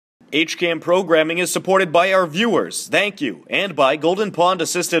HCAM programming is supported by our viewers, thank you, and by Golden Pond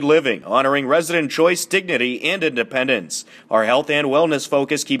Assisted Living, honoring resident choice, dignity, and independence. Our health and wellness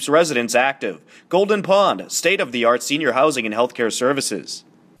focus keeps residents active. Golden Pond, state-of-the-art senior housing and healthcare services.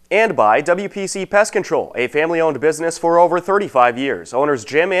 And by WPC Pest Control, a family-owned business for over 35 years. Owners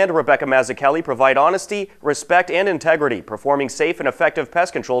Jim and Rebecca Mazzucchelli provide honesty, respect, and integrity, performing safe and effective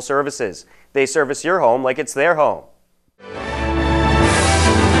pest control services. They service your home like it's their home.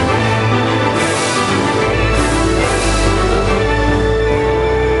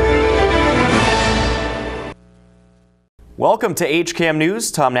 Welcome to HCAM News.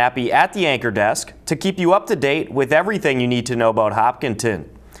 Tom Nappy at the anchor desk to keep you up to date with everything you need to know about Hopkinton.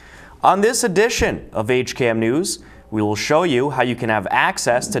 On this edition of HCAM News, we will show you how you can have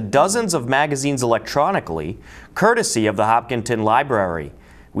access to dozens of magazines electronically, courtesy of the Hopkinton Library.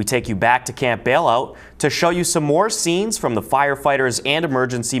 We take you back to Camp Bailout to show you some more scenes from the Firefighters and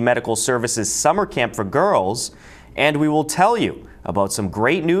Emergency Medical Services Summer Camp for Girls, and we will tell you about some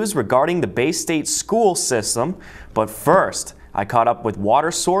great news regarding the Bay State school system. But first, I caught up with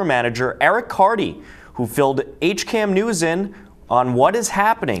Water-Sewer Manager Eric Carty, who filled HCAM News in on what is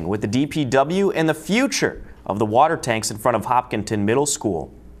happening with the DPW and the future of the water tanks in front of Hopkinton Middle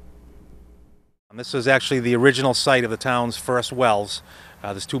School. This is actually the original site of the town's first wells.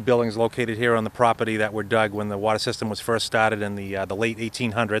 There's two buildings located here on the property that were dug when the water system was first started in the late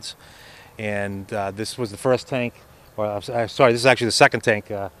 1800s. And this was the first tank. Sorry, this is actually the second tank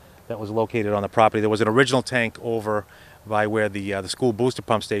that was located on the property. There was an original tank over by where the school booster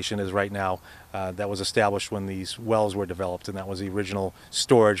pump station is right now that was established when these wells were developed, and that was the original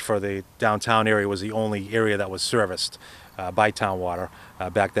storage for the downtown area. Was the only area that was serviced by town water.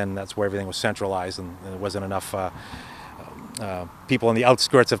 Back then, that's where everything was centralized, and there wasn't enough people on the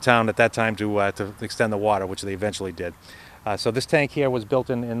outskirts of town at that time to extend the water, which they eventually did. So this tank here was built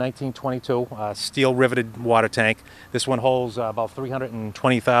in 1922, steel riveted water tank. This one holds about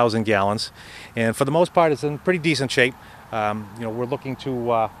 320,000 gallons, and for the most part it's in pretty decent shape. We're looking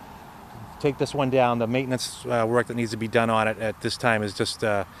to take this one down. The maintenance work that needs to be done on it at this time is just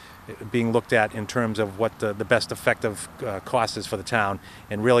being looked at in terms of what the best effective cost is for the town.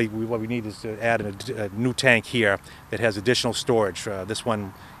 And really what we need is to add a new tank here that has additional storage. This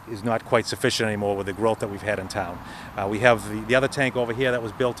one is not quite sufficient anymore with the growth that we've had in town. We have the other tank over here that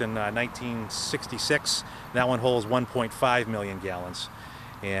was built in 1966. That one holds 1.5 million gallons.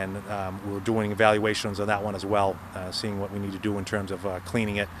 And we're doing evaluations on that one as well, seeing what we need to do in terms of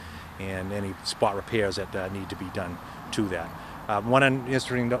cleaning it and any spot repairs that need to be done to that. One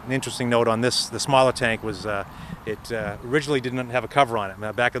interesting note on this, the smaller tank, was it originally didn't have a cover on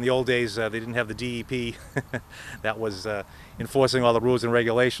it. Back in the old days, they didn't have the DEP that was enforcing all the rules and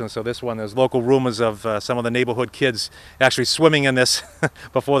regulations. So this one, there's local rumors of some of the neighborhood kids actually swimming in this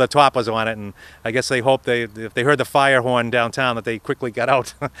before the top was on it. And I guess they hoped if they heard the fire horn downtown that they quickly got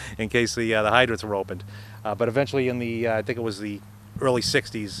out in case the hydrants were opened. But eventually in the, I think it was the early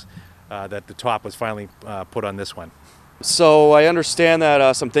 60s, that the top was finally put on this one. So I understand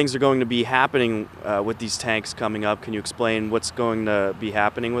that some things are going to be happening with these tanks coming up. Can you explain what's going to be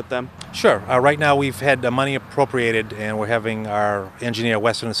happening with them? Sure. Right now we've had money appropriated, and we're having our engineer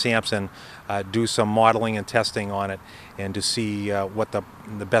Weston & Sampson do some modeling and testing on it, and to see what the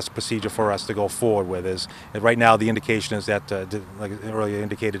best procedure for us to go forward with is. And right now the indication is that, like earlier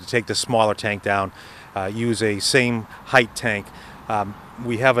indicated, to take the smaller tank down, use a same height tank.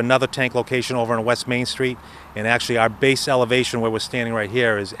 We have another tank location over on West Main Street, and actually our base elevation where we're standing right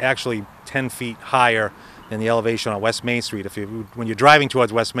here is actually 10 feet higher than the elevation on West Main Street. When you're driving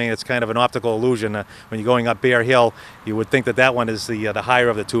towards West Main, it's kind of an optical illusion. When you're going up Bear Hill, you would think that one is the higher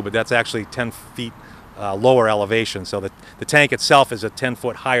of the two, but that's actually 10 feet lower elevation. So the tank itself is a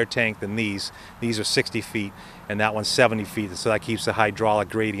 10-foot higher tank than these. These are 60 feet, and that one's 70 feet, so that keeps the hydraulic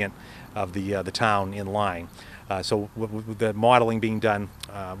gradient of the town in line. So with the modeling being done,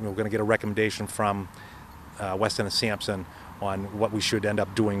 we're going to get a recommendation from Weston & Sampson on what we should end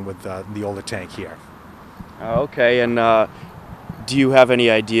up doing with the older tank here. Okay, and do you have any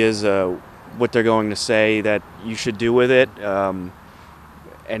ideas what they're going to say that you should do with it?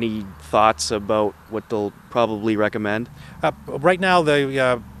 Any thoughts about what they'll probably recommend? Right now,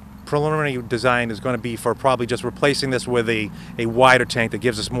 the preliminary design is going to be for probably just replacing this with a wider tank that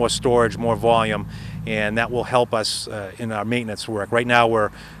gives us more storage, more volume, and that will help us in our maintenance work. Right now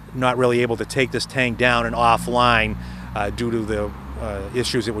we're not really able to take this tank down and offline due to the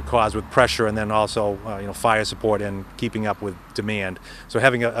issues it would cause with pressure, and then also fire support and keeping up with demand. So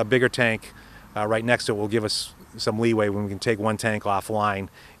having a bigger tank right next to it will give us some leeway when we can take one tank offline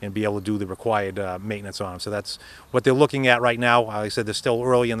and be able to do the required maintenance on them. So that's what they're looking at right now. Like I said, they're still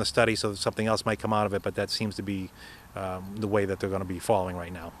early in the study, so something else might come out of it, but that seems to be the way that they're going to be following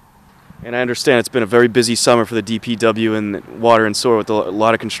right now. And I understand it's been a very busy summer for the DPW and Water and Sewer with a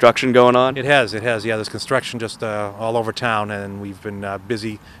lot of construction going on. It has. Yeah, there's construction just all over town, and we've been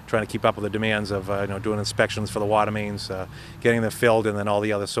busy trying to keep up with the demands of doing inspections for the water mains, getting them filled, and then all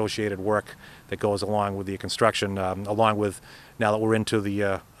the other associated work that goes along with the construction, along with now that we're into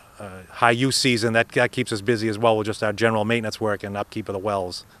the high use season, that keeps us busy as well with just our general maintenance work and upkeep of the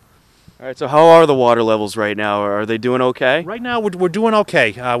wells. All right, so how are the water levels right now? Are they doing okay? Right now we're doing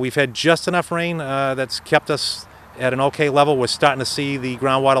okay. We've had just enough rain that's kept us at an okay level. We're starting to see the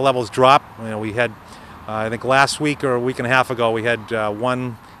groundwater levels drop. We had, I think last week or a week and a half ago, we had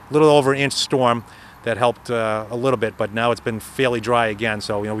one little over an inch storm that helped a little bit, but now it's been fairly dry again.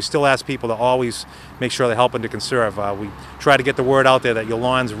 So we still ask people to always make sure they're helping to conserve. We try to get the word out there that your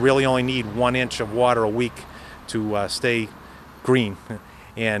lawns really only need 1 inch of water a week to stay green.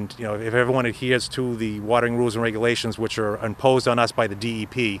 And if everyone adheres to the watering rules and regulations, which are imposed on us by the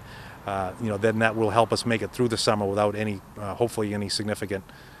DEP, then that will help us make it through the summer without any, hopefully, any significant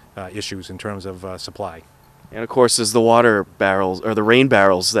issues in terms of supply. And of course, there's the water barrels or the rain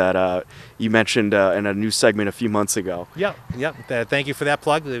barrels that you mentioned in a new segment a few months ago. Yeah. Thank you for that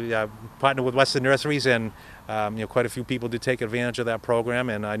plug. We partnered with Western Nurseries, and quite a few people did take advantage of that program,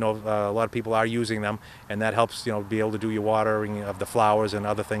 and I know a lot of people are using them, and that helps be able to do your watering of the flowers and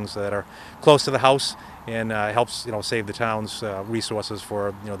other things that are close to the house, and helps save the town's resources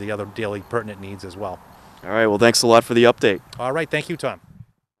for the other daily pertinent needs as well. All right. Well, thanks a lot for the update. All right. Thank you, Tom.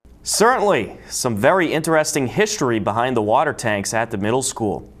 Certainly, some very interesting history behind the water tanks at the middle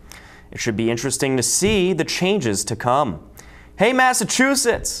school. It should be interesting to see the changes to come. Hey,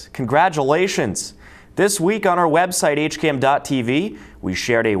 Massachusetts, congratulations. This week on our website, hcam.tv, we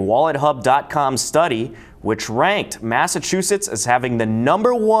shared a WalletHub.com study which ranked Massachusetts as having the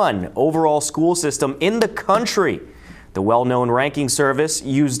 #1 overall school system in the country. The well-known ranking service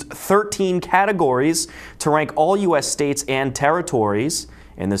used 13 categories to rank all U.S. states and territories.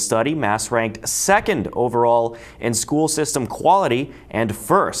 In the study, Mass ranked 2nd overall in school system quality and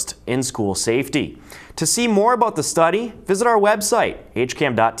 1st in school safety. To see more about the study, visit our website,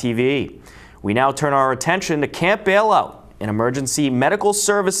 hcam.tv. We now turn our attention to Camp Bailout, an emergency medical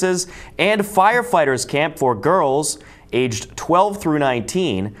services and firefighters camp for girls aged 12 through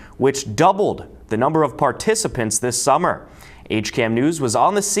 19, which doubled the number of participants this summer. HCAM News was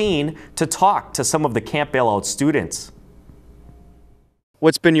on the scene to talk to some of the Camp Bailout students.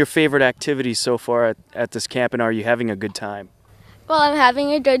 What's been your favorite activity so far at this camp, and are you having a good time? Well, I'm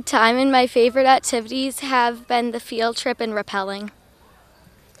having a good time, and my favorite activities have been the field trip and rappelling.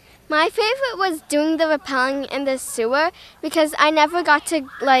 My favorite was doing the rappelling in the sewer because I never got to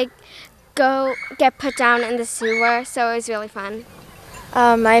go get put down in the sewer, so it was really fun.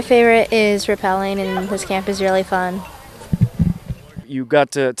 My favorite is rappelling, and this camp is really fun. You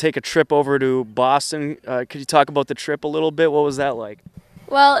got to take a trip over to Boston. Could you talk about the trip a little bit? What was that like?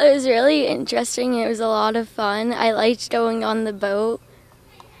 Well, it was really interesting. It was a lot of fun. I liked going on the boat.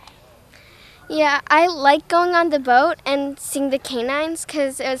 Yeah, I like going on the boat and seeing the canines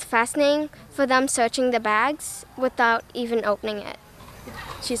because it was fascinating for them searching the bags without even opening it.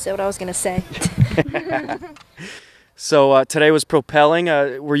 She said what I was going to say. So today was propelling.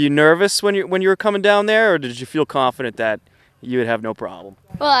 Were you nervous when you were coming down there, or did you feel confident that you would have no problem?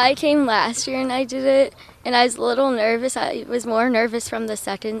 Well, I came last year and I did it, and I was a little nervous. I was more nervous from the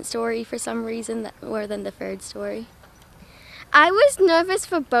second story for some reason more than the third story. I was nervous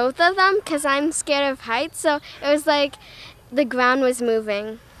for both of them because I'm scared of heights, so it was like the ground was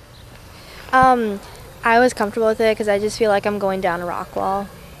moving. I was comfortable with it because I just feel like I'm going down a rock wall.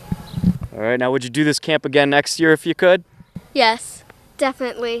 All right, now would you do this camp again next year if you could? Yes.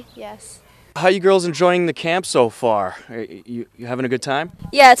 Definitely. Yes. How are you girls enjoying the camp so far? You having a good time?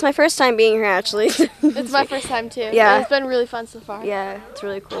 Yeah, it's my first time being here, actually. It's my first time, too. Yeah. It's been really fun so far. Yeah, it's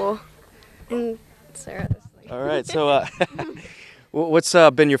really cool. And Sarah. All right, so what's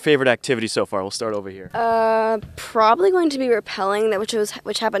been your favorite activity so far? We'll start over here. Probably going to be rappelling,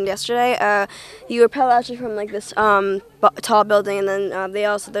 which happened yesterday. You rappel actually from like this tall building, and then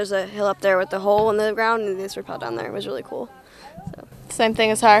there's a hill up there with a hole in the ground, and they just rappel down there. It was really cool. So. Same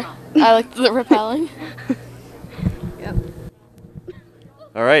thing as her. I like the rappelling. Yep.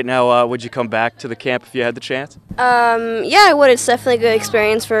 All right, now would you come back to the camp if you had the chance? Yeah, I would. It's definitely a good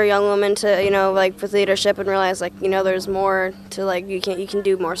experience for a young woman to, like with leadership and realize, like, there's more to, like, you can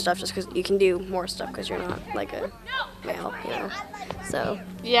do more stuff just because you can do more stuff because you're not like a male, So.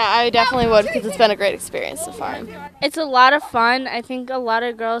 Yeah, I definitely would because it's been a great experience so far. It's a lot of fun. I think a lot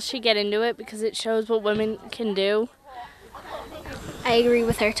of girls should get into it because it shows what women can do. I agree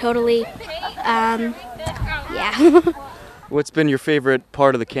with her totally. Yeah. What's been your favorite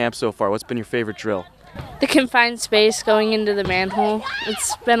part of the camp so far? What's been your favorite drill? The confined space going into the manhole.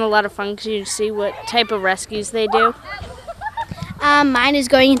 It's been a lot of fun because you see what type of rescues they do. Mine is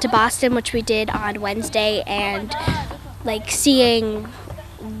going into Boston, which we did on Wednesday, and like seeing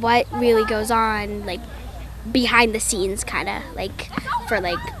what really goes on, like behind the scenes, kind of like for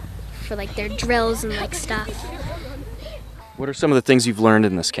their drills and like stuff. What are some of the things you've learned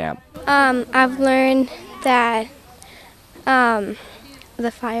in this camp? I've learned that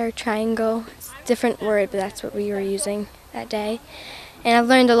the fire triangle, it's a different word, but that's what we were using that day. And I've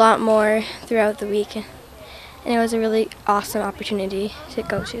learned a lot more throughout the week, and it was a really awesome opportunity to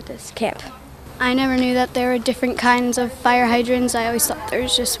go to this camp. I never knew that there were different kinds of fire hydrants. I always thought there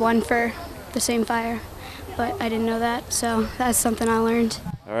was just one for the same fire, but I didn't know that, so that's something I learned.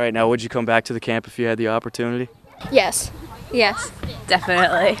 All right, now would you come back to the camp if you had the opportunity? Yes. Yes,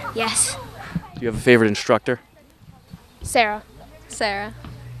 definitely. Yes. Do you have a favorite instructor? Sarah. Sarah.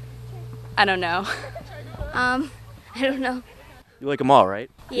 I don't know. I don't know. You like them all,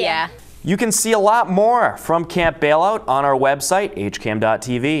 right? Yeah. You can see a lot more from Camp Bailout on our website,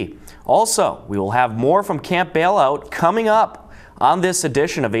 hcam.tv. Also, we will have more from Camp Bailout coming up on this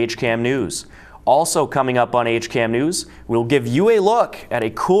edition of HCAM News. Also coming up on HCAM News, we'll give you a look at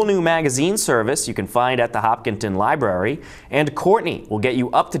a cool new magazine service you can find at the Hopkinton Library, and Courtney will get you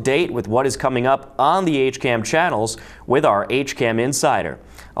up to date with what is coming up on the HCAM channels with our HCAM Insider.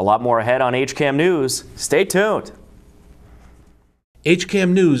 A lot more ahead on HCAM News. Stay tuned.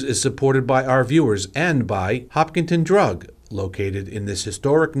 HCAM News is supported by our viewers and by Hopkinton Drug, located in this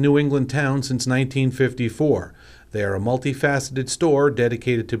historic New England town since 1954. They are a multifaceted store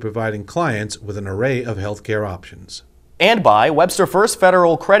dedicated to providing clients with an array of healthcare options. And by Webster First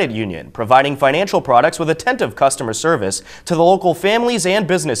Federal Credit Union, providing financial products with attentive customer service to the local families and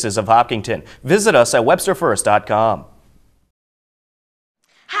businesses of Hopkinton. Visit us at websterfirst.com.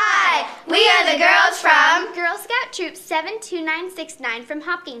 Hi, we are the girls from Girl Scout Troop 72969 from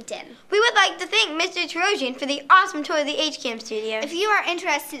Hopkinton. We would like to thank Mr. Trojan for the awesome tour of the HCAM studio. If you are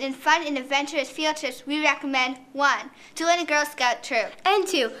interested in fun and adventurous field trips, we recommend 1. Join a Girl Scout troop. And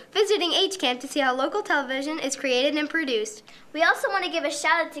 2. Visiting HCAM to see how local television is created and produced. We also want to give a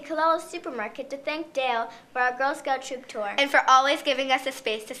shout out to Colello's Supermarket to thank Dale for our Girl Scout troop tour. And for always giving us a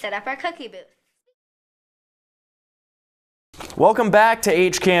space to set up our cookie booth. Welcome back to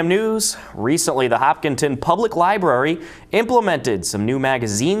HCAM News. Recently, the Hopkinton Public Library implemented some new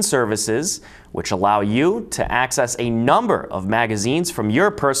magazine services which allow you to access a number of magazines from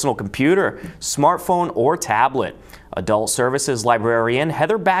your personal computer, smartphone, or tablet. Adult Services Librarian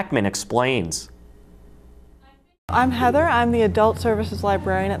Heather Backman explains. I'm Heather. I'm the Adult Services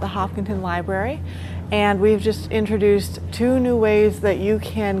Librarian at the Hopkinton Library, and we've just introduced 2 new ways that you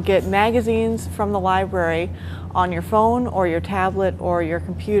can get magazines from the library on your phone or your tablet or your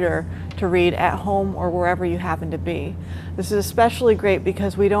computer to read at home or wherever you happen to be. This is especially great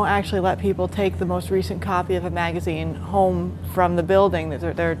because we don't actually let people take the most recent copy of a magazine home from the building.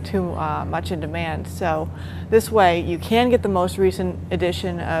 They're too much in demand. So this way you can get the most recent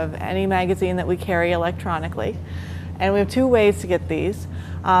edition of any magazine that we carry electronically. And we have 2 ways to get these.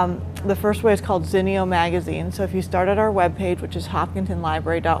 The first way is called Zinio Magazine. So if you start at our webpage, which is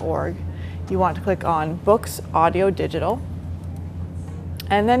hopkintonlibrary.org, you want to click on Books, Audio, Digital,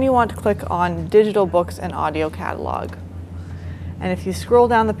 and then you want to click on Digital Books and Audio Catalog. And if you scroll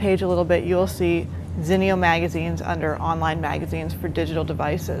down the page a little bit, you'll see Zinio Magazines under Online Magazines for Digital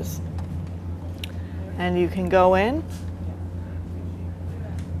Devices. And you can go in.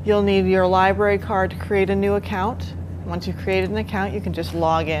 You'll need your library card to create a new account. Once you've created an account, you can just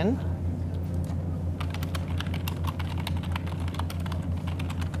log in.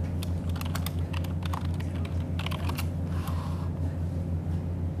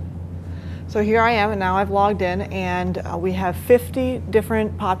 So here I am, and now I've logged in, and we have 50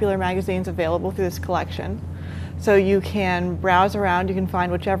 different popular magazines available through this collection. So you can browse around, you can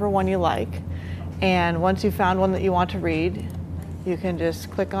find whichever one you like, and once you've found one that you want to read, you can just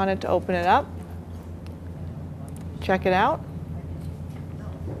click on it to open it up, check it out,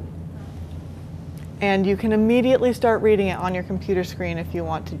 and you can immediately start reading it on your computer screen if you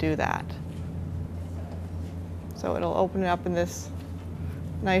want to do that. So it'll open it up in this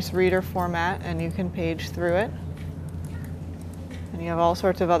nice reader format, and you can page through it. And you have all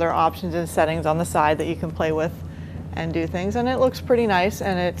sorts of other options and settings on the side that you can play with and do things, and it looks pretty nice,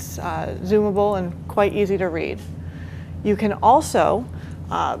 and it's zoomable and quite easy to read. You can also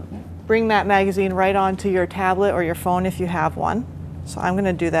bring that magazine right onto your tablet or your phone if you have one. So I'm going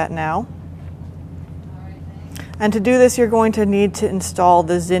to do that now. And to do this, you're going to need to install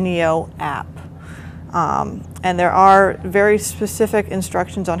the Zinio app. And there are very specific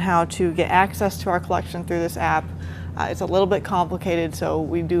instructions on how to get access to our collection through this app. It's a little bit complicated, so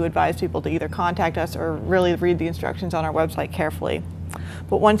we do advise people to either contact us or really read the instructions on our website carefully.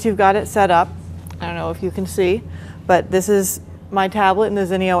 But once you've got it set up, I don't know if you can see, but this is my tablet in the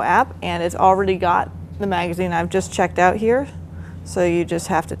Zinio app, and it's already got the magazine I've just checked out here. So you just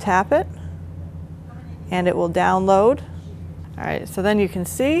have to tap it, and it will download. All right, so then you can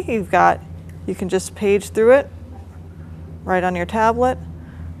see you can just page through it right on your tablet.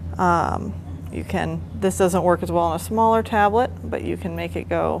 This doesn't work as well on a smaller tablet, but you can make it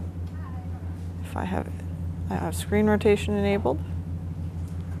go, if I have screen rotation enabled.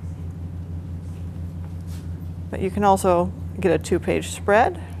 But you can also get a 2-page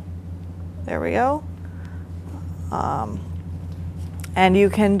spread. There we go. And you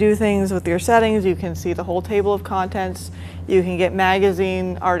can do things with your settings. You can see the whole table of contents. You can get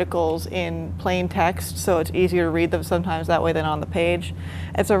magazine articles in plain text, so it's easier to read them sometimes that way than on the page.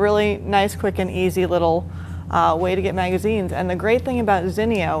 It's a really nice, quick, and easy little way to get magazines. And the great thing about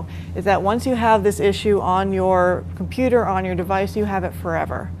Zinio is that once you have this issue on your computer, on your device, you have it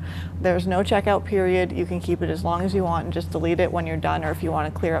forever. There's no checkout period. You can keep it as long as you want and just delete it when you're done, or if you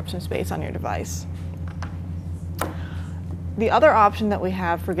want to clear up some space on your device. The other option that we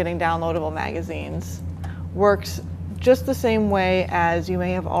have for getting downloadable magazines works just the same way as you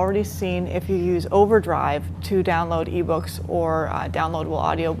may have already seen if you use Overdrive to download ebooks or downloadable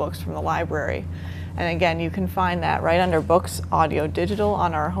audiobooks from the library. And again, you can find that right under Books, Audio, Digital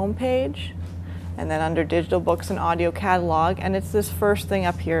on our homepage, and then under Digital Books and Audio Catalog, and it's this first thing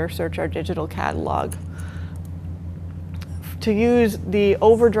up here, search our digital catalog. To use the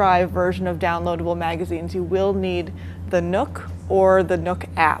Overdrive version of downloadable magazines, you will need the Nook or the Nook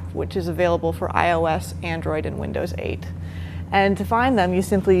app, which is available for iOS, Android, and Windows 8. And to find them, you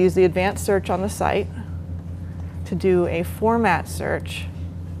simply use the advanced search on the site to do a format search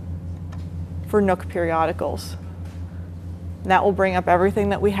for Nook periodicals. That will bring up everything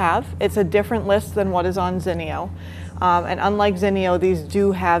that we have. It's a different list than what is on Zinio. And unlike Zinio, these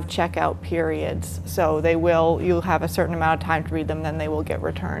do have checkout periods. So you'll have a certain amount of time to read them, then they will get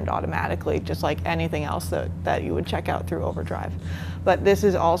returned automatically, just like anything else that you would check out through Overdrive. But this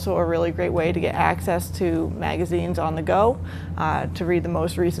is also a really great way to get access to magazines on the go, to read the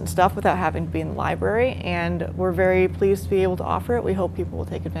most recent stuff without having to be in the library. And we're very pleased to be able to offer it. We hope people will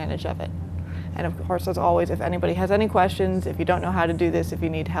take advantage of it. And of course, as always, if anybody has any questions, if you don't know how to do this, if you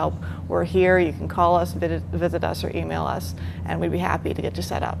need help, we're here. You can call us, visit us, or email us, and we'd be happy to get you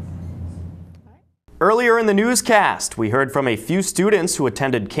set up. Earlier in the newscast, we heard from a few students who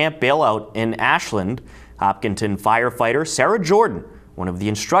attended Camp Bailout in Ashland. Hopkinton firefighter Sarah Jordan, one of the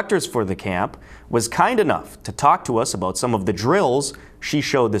instructors for the camp, was kind enough to talk to us about some of the drills she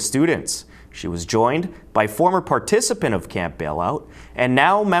showed the students. She was joined by former participant of Camp Bailout and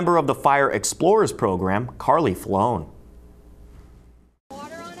now member of the Fire Explorers program, Carly Flown.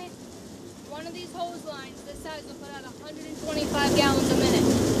 Water on it. One of these hose lines, this size will put out 125 gallons a minute.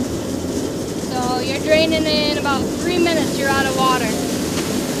 So you're draining in about 3 minutes, you're out of water.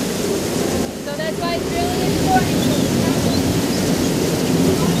 So that's why it's really important.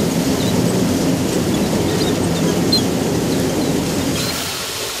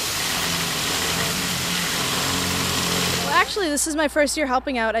 Actually, this is my first year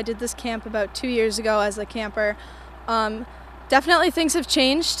helping out. I did this camp about 2 years ago as a camper. Definitely things have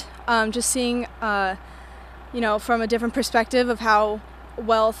changed. Just seeing, from a different perspective of how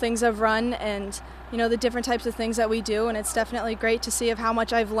well things have run and, the different types of things that we do. And it's definitely great to see of how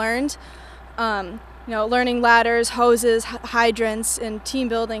much I've learned. Learning ladders, hoses, hydrants, and team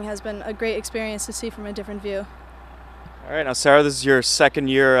building has been a great experience to see from a different view. All right, now Sarah, this is your second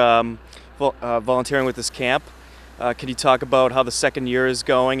year volunteering with this camp. Can you talk about how the second year is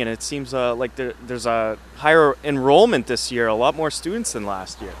going? And it seems like there's a higher enrollment this year, a lot more students than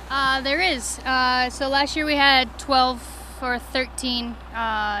last year. There is. So last year we had 12 or 13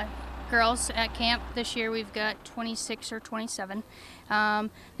 girls at camp. This year we've got 26 or 27.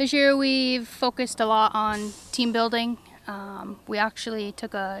 This year we've focused a lot on team building. We actually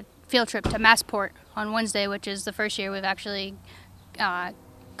took a field trip to Massport on Wednesday, which is the first year we've actually gone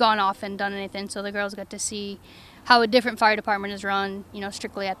off and done anything. So the girls got to see how a different fire department is run, you know,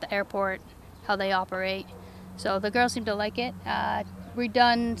 strictly at the airport, how they operate. So the girls seem to like it. We've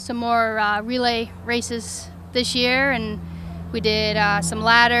done some more relay races this year, and we did some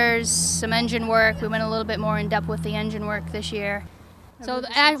ladders, some engine work. We went a little bit more in depth with the engine work this year. So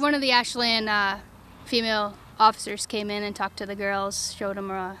one of the Ashland female officers came in and talked to the girls, showed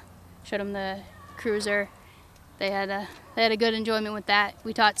them the cruiser. They had a good enjoyment with that.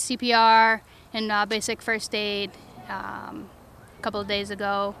 We taught CPR and basic first aid a couple of days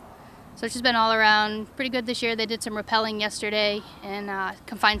ago. So it's just been all around pretty good this year. They did some rappelling yesterday and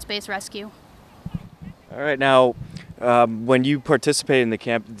confined space rescue. All right, now when you participated in the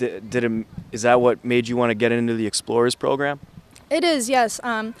camp, is that what made you want to get into the Explorers program? It is, yes.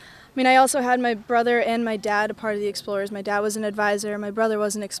 I mean, I also had my brother and my dad a part of the Explorers. My dad was an advisor, my brother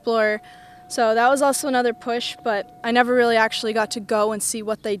was an explorer. So that was also another push, but I never really actually got to go and see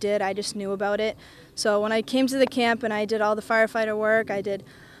what they did. I just knew about it. So when I came to the camp and I did all the firefighter work, I did,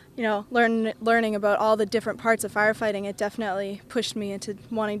 you know, learning about all the different parts of firefighting, it definitely pushed me into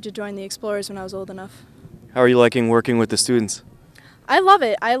wanting to join the Explorers when I was old enough. How are you liking working with the students? I love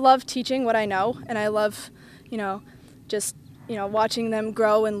it. I love teaching what I know, and I love, you know, just, you know, watching them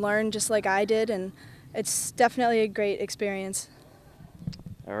grow and learn just like I did, and it's definitely a great experience.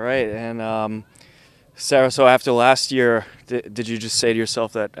 All right, and Sarah, so after last year, did you just say to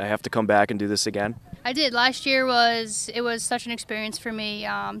yourself that I have to come back and do this again? I did. Last year was such an experience for me,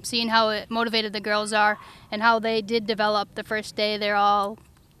 seeing how motivated the girls are and how they did develop the first day. They're all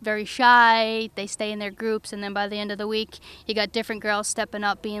very shy, they stay in their groups, and then by the end of the week you got different girls stepping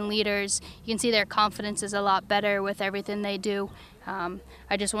up being leaders. You can see their confidence is a lot better with everything they do.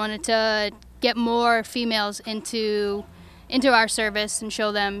 I just wanted to get more females into our service and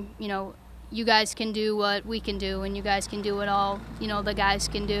show them, you know, you guys can do what we can do, and you guys can do what all, you know, the guys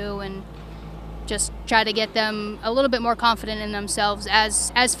can do, and just try to get them a little bit more confident in themselves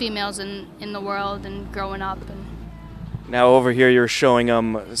as females in the world and growing up. And now over here you're showing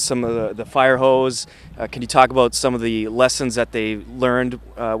them some of the fire hose. Can you talk about some of the lessons that they learned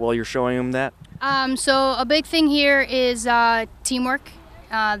while you're showing them that? So a big thing here is teamwork.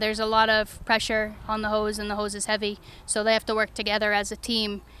 There's a lot of pressure on the hose, and the hose is heavy, so they have to work together as a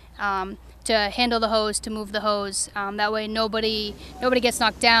team to handle the hose, to move the hose. That way nobody gets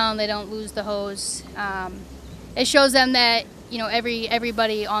knocked down, they don't lose the hose. It shows them that, you know,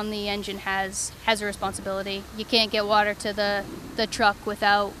 everybody on the engine has a responsibility. You can't get water to the truck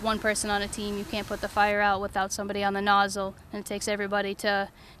without one person on a team. You can't put the fire out without somebody on the nozzle, and it takes everybody to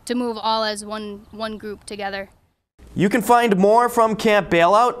move all as one group together. You can find more from Camp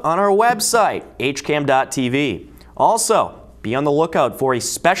Bailout on our website, hcam.tv. Also, be on the lookout for a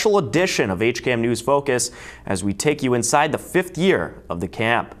special edition of HCAM News Focus as we take you inside the 5th year of the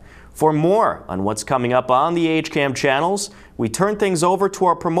camp. For more on what's coming up on the HCAM channels, we turn things over to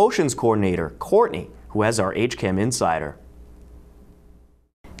our promotions coordinator, Courtney, who has our HCAM Insider.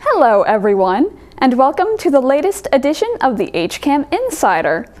 Hello everyone, and welcome to the latest edition of the HCAM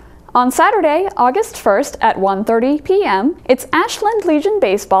Insider. On Saturday, August 1st at 1:30 p.m., it's Ashland Legion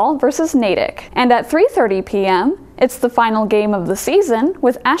Baseball versus Natick. And at 3:30 p.m., it's the final game of the season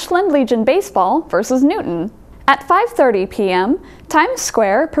with Ashland Legion Baseball versus Newton. At 5:30 p.m., Times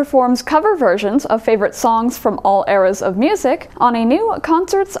Square performs cover versions of favorite songs from all eras of music on a new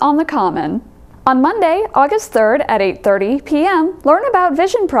Concerts on the Common. On Monday, August 3rd at 8:30 p.m., learn about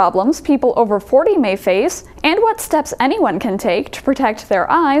vision problems people over 40 may face and what steps anyone can take to protect their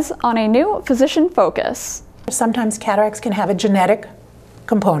eyes on a new Physician Focus. Sometimes cataracts can have a genetic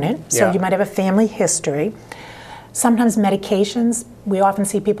component, so you might have a family history. Sometimes medications, we often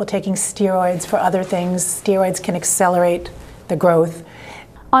see people taking steroids for other things. Steroids can accelerate the growth.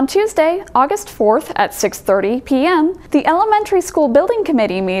 On Tuesday, August 4th at 6:30 p.m., the Elementary School Building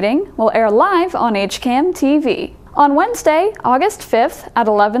Committee meeting will air live on HCAM TV. On Wednesday, August 5th at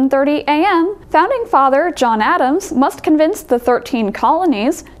 11:30 a.m., Founding Father John Adams must convince the 13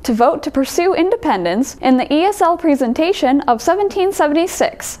 colonies to vote to pursue independence in the ESL presentation of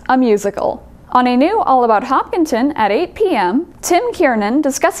 1776, a musical. On a new All About Hopkinton at 8 p.m., Tim Kiernan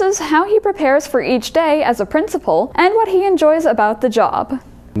discusses how he prepares for each day as a principal and what he enjoys about the job.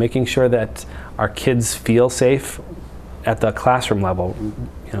 Making sure that our kids feel safe at the classroom level,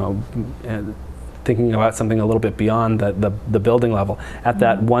 you know, thinking about something a little bit beyond the building level, at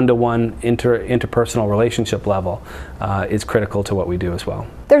that one-to-one interpersonal relationship level is critical to what we do as well.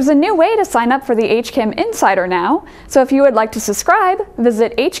 There's a new way to sign up for the HCAM Insider now, so if you would like to subscribe,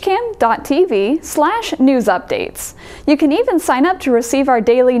 visit hcam.tv/news updates. You can even sign up to receive our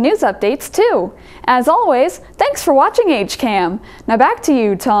daily news updates too. As always, thanks for watching HCAM. Now back to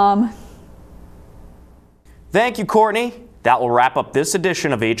you, Tom. Thank you, Courtney. That will wrap up this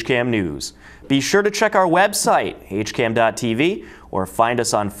edition of HCAM News. Be sure to check our website, hcam.tv, or find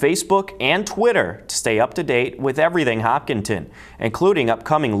us on Facebook and Twitter to stay up to date with everything Hopkinton, including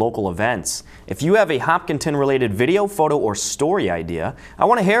upcoming local events. If you have a Hopkinton-related video, photo, or story idea, I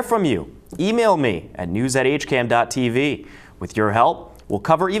want to hear from you. Email me at news@hcam.tv. With your help, we'll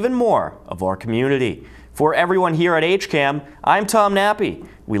cover even more of our community. For everyone here at HCAM, I'm Tom Nappy.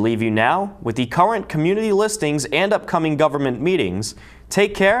 We leave you now with the current community listings and upcoming government meetings.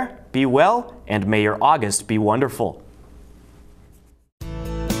 Take care, be well, and may your August be wonderful.